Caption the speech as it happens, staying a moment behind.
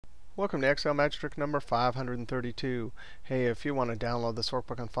Welcome to Excel Magic Trick number 532. Hey, if you want to download this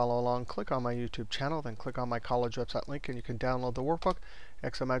workbook and follow along, click on my YouTube channel, then click on my college website link, and you can download the workbook,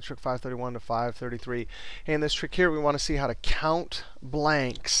 Excel Magic Trick 531 to 533. Hey, in this trick here, we want to see how to count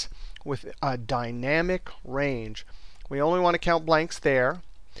blanks with a dynamic range. We only want to count blanks there.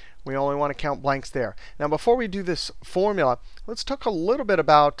 We only want to count blanks there. Now, before we do this formula, let's talk a little bit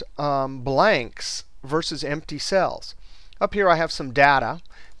about blanks versus empty cells. Up here, I have some data.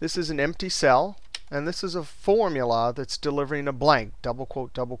 This is an empty cell, and this is a formula that's delivering a blank, double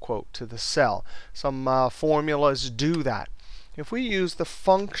quote, to the cell. Some formulas do that. If we use the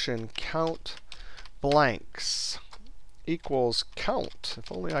function count blanks equals count,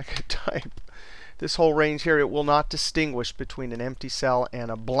 if only I could type this whole range here, it will not distinguish between an empty cell and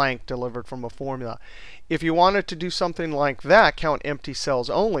a blank delivered from a formula. If you wanted to do something like that, count empty cells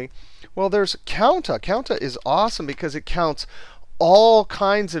only, well, there's COUNTA. COUNTA is awesome because it counts all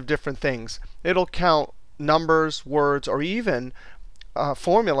kinds of different things. It'll count numbers, words, or even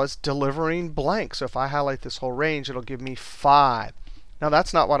formulas delivering blanks. So if I highlight this whole range, it'll give me 5. Now,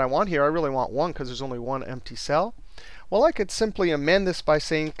 that's not what I want here. I really want 1 because there's only one empty cell. Well, I could simply amend this by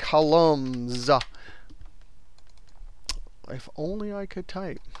saying columns. If only I could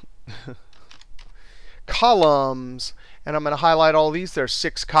type. Columns. And I'm going to highlight all these. There's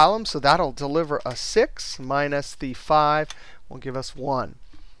 6 columns, so that'll deliver a 6 minus the 5 will give us 1.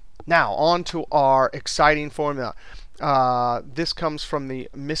 Now, on to our exciting formula. This comes from the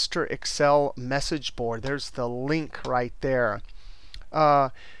Mr. Excel message board. There's the link right there. Now,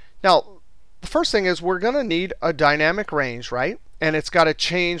 the first thing is we're going to need a dynamic range, right? And it's got to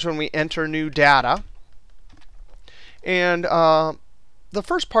change when we enter new data. And the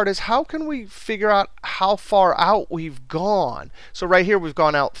first part is how can we figure out how far out we've gone? So right here, we've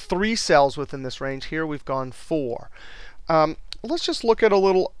gone out 3 cells within this range. Here, we've gone 4. Let's just look at a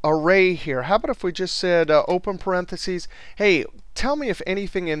little array here. How about if we just said open parentheses, hey, tell me if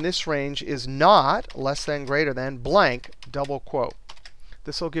anything in this range is not less than, greater than, blank, double quote.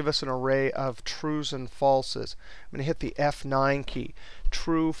 This will give us an array of trues and falses. I'm going to hit the F9 key.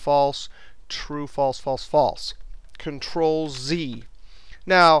 True, false, false, false. Control Z.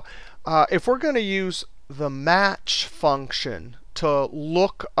 Now, if we're going to use the match function to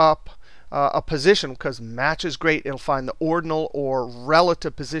look up a position, because match is great, it'll find the ordinal or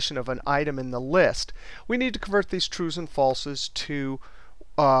relative position of an item in the list, we need to convert these trues and falses to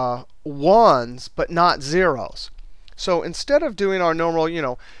 1s, but not 0s. So instead of doing our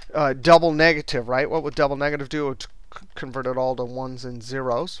normal, double negative, right? What would double negative do? It would convert it all to 1s and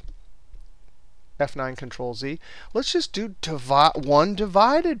 0s. F9 Control Z. Let's just do 1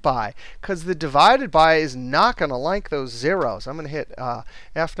 divided by, because the divided by is not going to like those zeros. I'm going to hit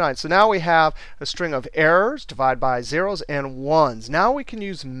F9. So now we have a string of errors, divide by zeros, and 1s. Now we can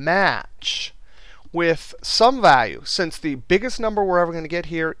use match with some value. Since the biggest number we're ever going to get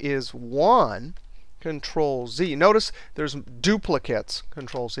here is 1, Control Z. Notice there's duplicates,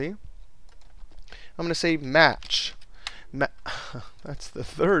 Control Z. I'm going to say match. That's the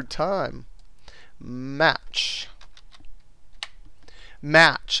 3rd time. Match.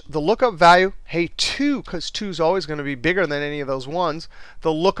 Match. The lookup value, hey, 2, because 2 is always going to be bigger than any of those 1s.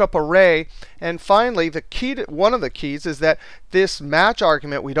 The lookup array. And finally, the key to, one of the keys is that this match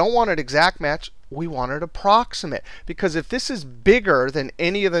argument, we don't want an exact match. We want it approximate. Because if this is bigger than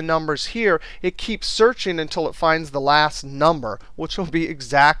any of the numbers here, it keeps searching until it finds the last number, which will be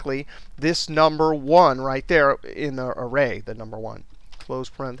exactly this number 1 right there in the array, the number 1. Close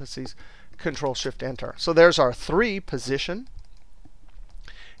parentheses. Control Shift Enter. So there's our 3 position.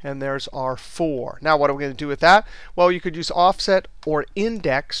 And there's our 4. Now, what are we going to do with that? Well, you could use offset or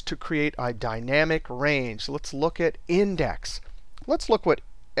index to create a dynamic range. So let's look at index. Let's look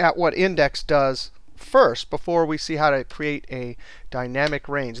at what index does first before we see how to create a dynamic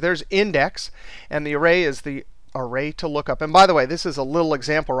range. There's index, and the array is the array to look up. And by the way, this is a little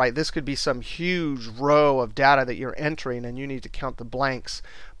example, right? This could be some huge row of data that you're entering, and you need to count the blanks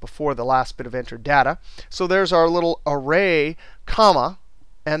before the last bit of entered data. So there's our little array, comma,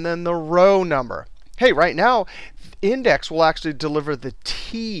 and then the row number. Hey, right now, index will actually deliver the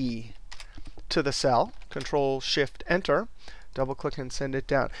T to the cell. Control Shift Enter. Double click and send it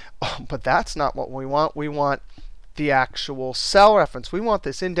down. Oh, but that's not what we want. We want the actual cell reference. We want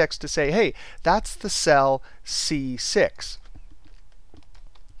this index to say, hey, that's the cell C6.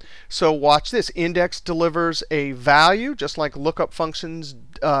 So watch this. Index delivers a value, just like lookup functions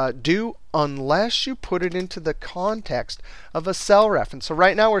do, unless you put it into the context of a cell reference. So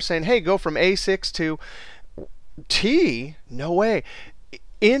right now we're saying, hey, go from A6 to T. No way.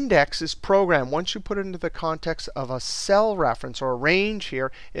 index is programmed. Once you put it into the context of a cell reference or a range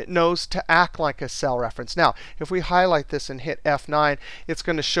here, it knows to act like a cell reference. Now, if we highlight this and hit F9, it's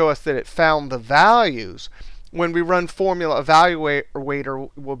going to show us that it found the values. When we run formula evaluator,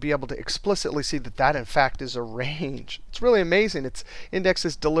 we'll be able to explicitly see that that, in fact, is a range. It's really amazing. Its index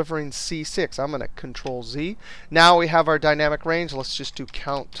is delivering C6. I'm going to Control Z. Now we have our dynamic range. Let's just do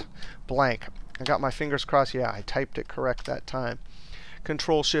count blank. I got my fingers crossed. Yeah, I typed it correct that time.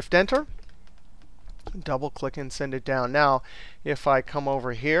 Control Shift Enter. Double click and send it down. Now, if I come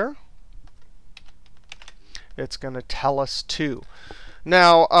over here, it's going to tell us 2.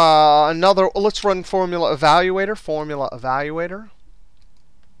 Now, let's run formula evaluator,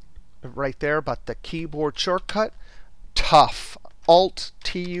 right there, but the keyboard shortcut, tough,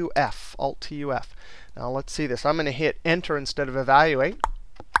 Alt-TUF, Alt-TUF. Now, let's see this. I'm going to hit Enter instead of evaluate.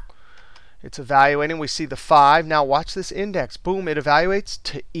 It's evaluating. We see the 5. Now, watch this index. Boom, it evaluates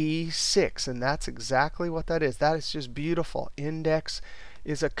to E6, and that's exactly what that is. That is just beautiful. Index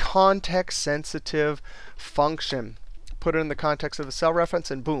is a context-sensitive function. Put it in the context of a cell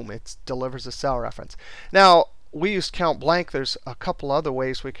reference, and boom, it delivers a cell reference. Now, we used count blank. There's a couple other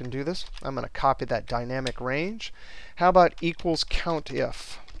ways we can do this. I'm going to copy that dynamic range. How about equals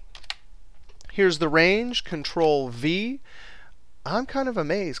COUNTIF? Here's the range, Control V. I'm kind of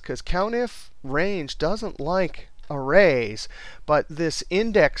amazed because COUNTIF range doesn't like arrays. But this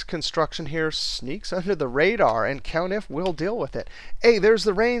index construction here sneaks under the radar, and COUNTIF will deal with it. Hey, there's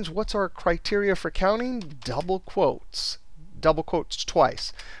the range. What's our criteria for counting? Double quotes. Double quotes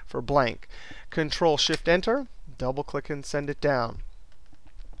twice for blank. Control Shift Enter. Double click and send it down.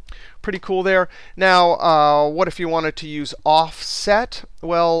 Pretty cool there. Now, what if you wanted to use offset?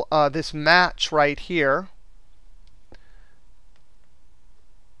 Well, this match right here,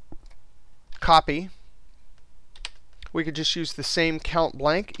 copy. We could just use the same count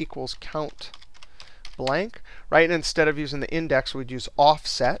blank equals count blank, right? And instead of using the index, we'd use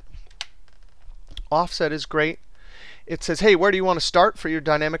offset. Offset is great. It says, hey, where do you want to start for your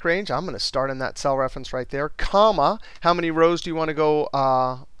dynamic range? I'm going to start in that cell reference right there. Comma, how many rows do you want to go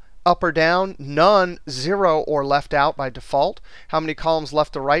up or down? None, 0, or left out by default. How many columns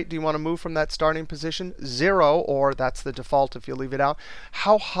left to right do you want to move from that starting position? 0, or that's the default if you leave it out.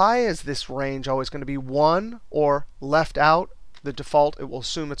 How high is this range always going to be? 1 or left out? The default, it will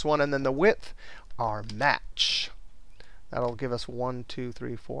assume it's 1. And then the width, our match. That'll give us 1, 2,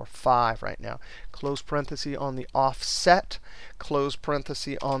 3, 4, 5 right now. Close parenthesis on the offset. Close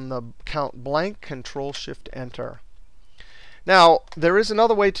parenthesis on the count blank. Control Shift Enter. Now, there is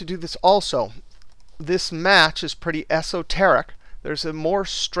another way to do this also. This match is pretty esoteric. There's a more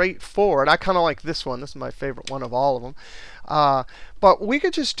straightforward. I kind of like this one. This is my favorite one of all of them. But we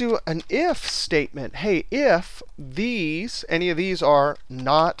could just do an if statement. Hey, if these, any of these are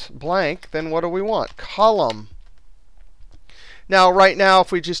not blank, then what do we want? Column. Now, right now,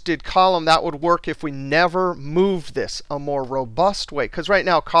 if we just did column, that would work if we never moved this a more robust way. Because right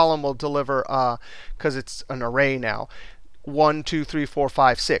now, column will deliver, because it's an array now, 1, 2, 3, 4,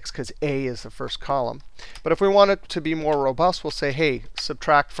 5, 6, because A is the first column. But if we want it to be more robust, we'll say, hey,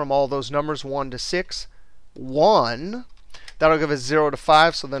 subtract from all those numbers 1 to 6, 1. That'll give us 0 to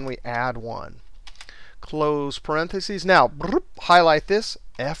 5, so then we add 1. Close parentheses. Now, highlight this.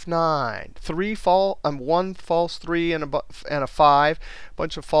 F9. 1 false, 3, and a 5.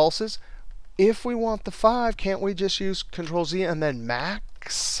 Bunch of falses. If we want the 5, can't we just use Control Z and then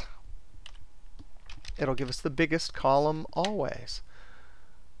max? It'll give us the biggest column always.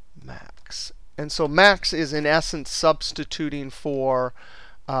 Max. And so max is, in essence, substituting for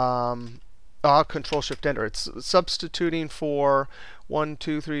Control Shift Enter. It's substituting for 1,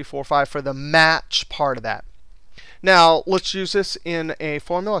 2, 3, 4, 5 for the match part of that. Now, let's use this in a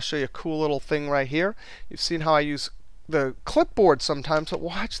formula. I'll show you a cool little thing right here. You've seen how I use the clipboard sometimes, but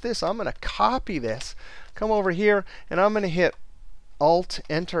watch this. I'm going to copy this, come over here, and I'm going to hit Alt,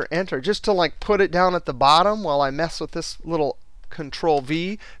 Enter, Enter, just to like put it down at the bottom while I mess with this little Control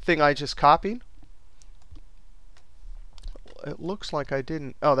V thing I just copied. It looks like I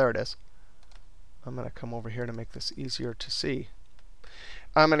didn't. Oh, there it is. I'm going to come over here to make this easier to see.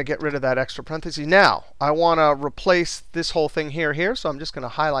 I'm going to get rid of that extra parenthesis. Now, I want to replace this whole thing here. So I'm just going to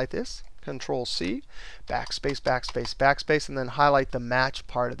highlight this. Control C, backspace, backspace, backspace, and then highlight the match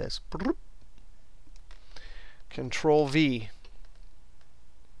part of this. Control V.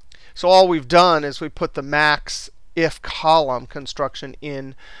 So all we've done is we put the max if column construction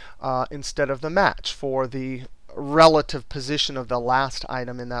in instead of the match for the relative position of the last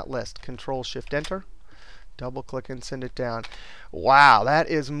item in that list. Control Shift Enter. Double click and send it down. Wow, that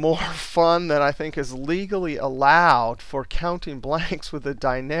is more fun than I think is legally allowed for counting blanks with a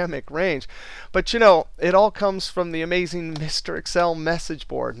dynamic range. But you know, it all comes from the amazing Mr. Excel message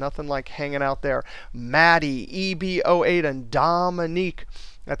board. Nothing like hanging out there. Maddie, EB08, and Domenic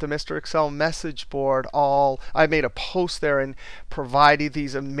at the Mr. Excel message board. I made a post there and provided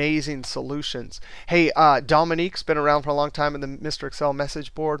these amazing solutions. Hey, Dominic's been around for a long time in the Mr. Excel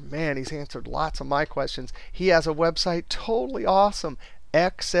message board. Man, he's answered lots of my questions. He has a website, totally awesome,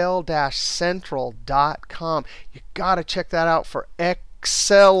 excel-central.com. You got to check that out for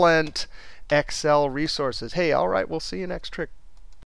excellent Excel resources. Hey, all right, we'll see you next trick.